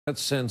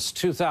Since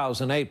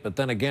 2008, but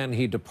then again,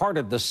 he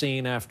departed the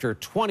scene after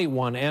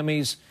 21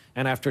 Emmys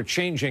and after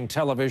changing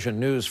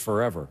television news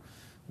forever.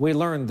 We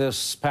learned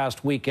this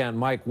past weekend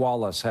Mike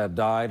Wallace had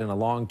died in a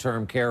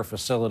long-term care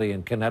facility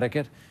in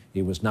Connecticut.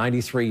 He was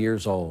 93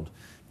 years old.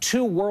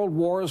 2 world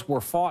wars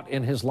were fought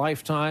in his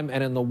lifetime,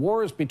 and in the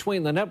wars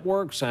between the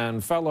networks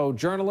and fellow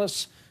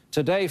journalists,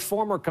 today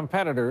former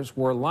competitors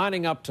were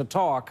lining up to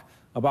talk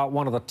about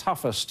one of the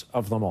toughest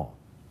of them all.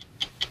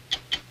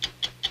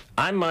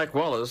 I'm Mike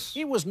Wallace.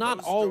 He was not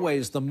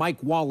always the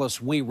Mike Wallace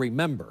we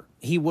remember.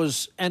 He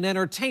was an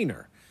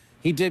entertainer.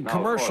 He did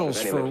commercials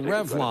for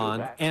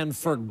Revlon and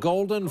for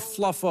Golden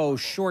Fluffo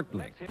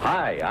shortening.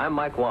 Hi, I'm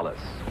Mike Wallace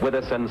with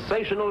a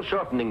sensational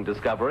shortening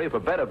discovery for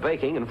better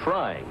baking and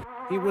frying.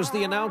 He was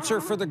the announcer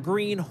for the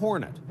Green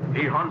Hornet.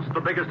 He hunts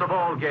the biggest of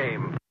all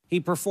game. He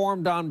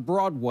performed on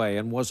Broadway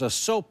and was a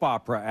soap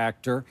opera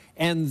actor,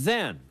 and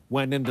then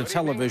went into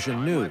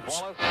television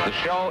news. The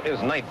show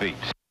is Night Beat.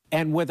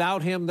 And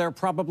without him, there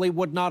probably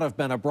would not have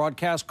been a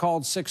broadcast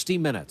called 60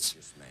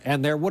 Minutes.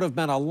 And there would have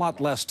been a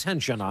lot less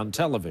tension on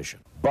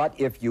television. But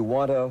if you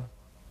want to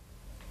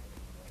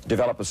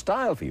develop a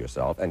style for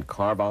yourself and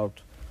carve out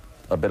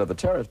a bit of the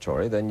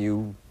territory, then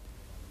you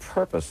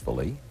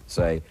purposefully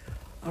say,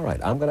 all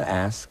right, I'm going to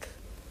ask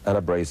an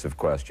abrasive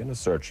question, a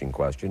searching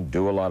question,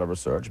 do a lot of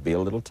research, be a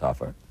little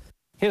tougher.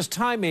 His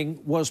timing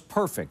was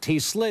perfect. He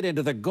slid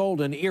into the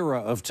golden era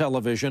of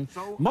television,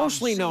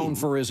 mostly known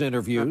for his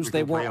interviews.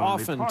 They were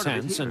often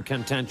tense and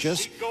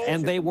contentious,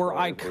 and they were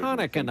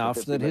iconic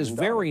enough that his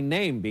very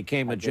name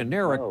became a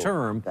generic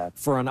term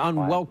for an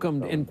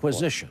unwelcomed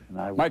inquisition.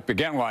 Mike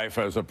began life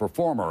as a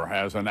performer,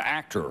 as an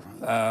actor,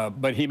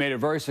 but he made a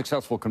very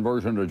successful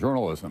conversion to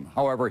journalism.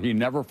 However, he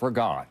never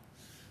forgot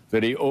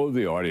that he owed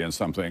the audience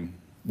something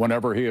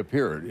whenever he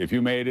appeared. If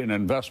you made an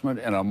investment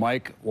in a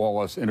Mike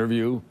Wallace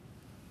interview,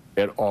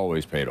 it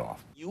always paid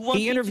off.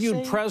 He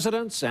interviewed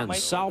presidents and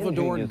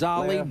Salvador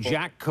Dali,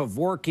 Jack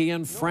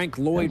Kevorkian, Frank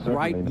Lloyd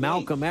Wright,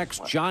 Malcolm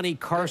X, Johnny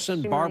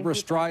Carson, Barbra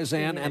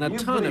Streisand, and a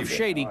ton of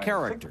shady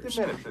characters.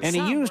 And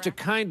he used a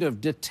kind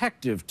of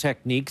detective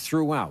technique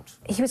throughout.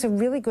 He was a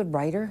really good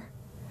writer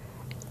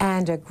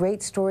and a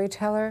great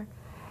storyteller,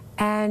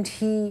 and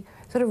he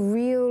sort of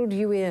reeled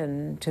you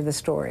in to the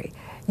story.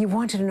 You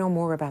wanted to know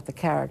more about the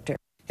character.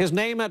 His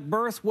name at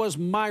birth was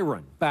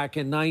Myron. Back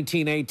in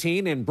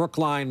 1918 in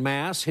Brookline,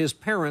 Mass., his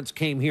parents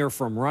came here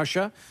from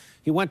Russia.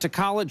 He went to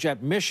college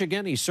at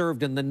Michigan. He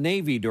served in the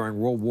Navy during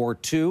World War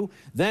II,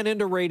 then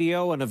into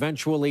radio and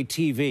eventually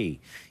TV.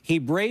 He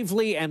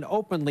bravely and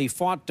openly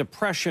fought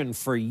depression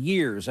for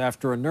years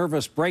after a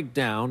nervous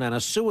breakdown and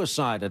a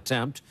suicide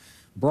attempt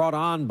brought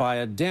on by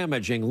a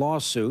damaging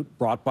lawsuit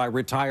brought by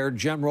retired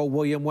General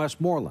William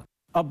Westmoreland.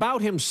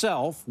 About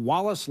himself,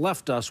 Wallace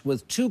left us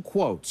with 2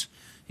 quotes.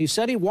 He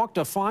said he walked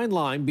a fine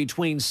line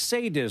between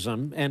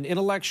sadism and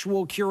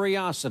intellectual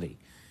curiosity.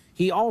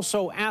 He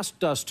also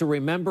asked us to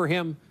remember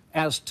him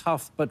as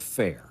tough but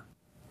fair.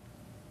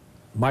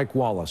 Mike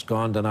Wallace,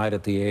 gone tonight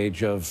at the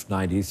age of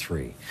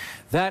 93.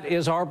 That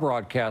is our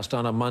broadcast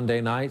on a Monday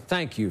night.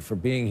 Thank you for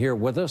being here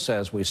with us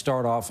as we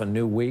start off a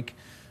new week.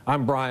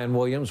 I'm Brian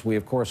Williams. We,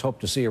 of course, hope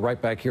to see you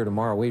right back here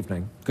tomorrow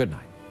evening. Good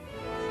night.